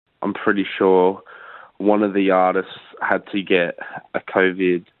I'm pretty sure one of the artists had to get a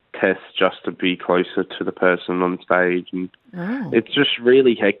COVID test just to be closer to the person on stage, and it's just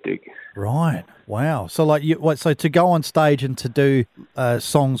really hectic. Right. Wow. So so to go on stage and to do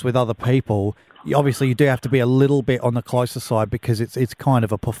songs with other people, obviously you do have to be a little bit on the closer side because it's kind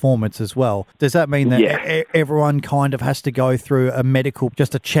of a performance as well. Does that mean that everyone kind of has to go through a medical,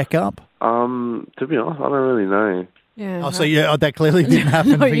 just a checkup? To be honest, I don't really know. Yeah. Oh, so that clearly didn't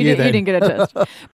happen for you then. You didn't get a test.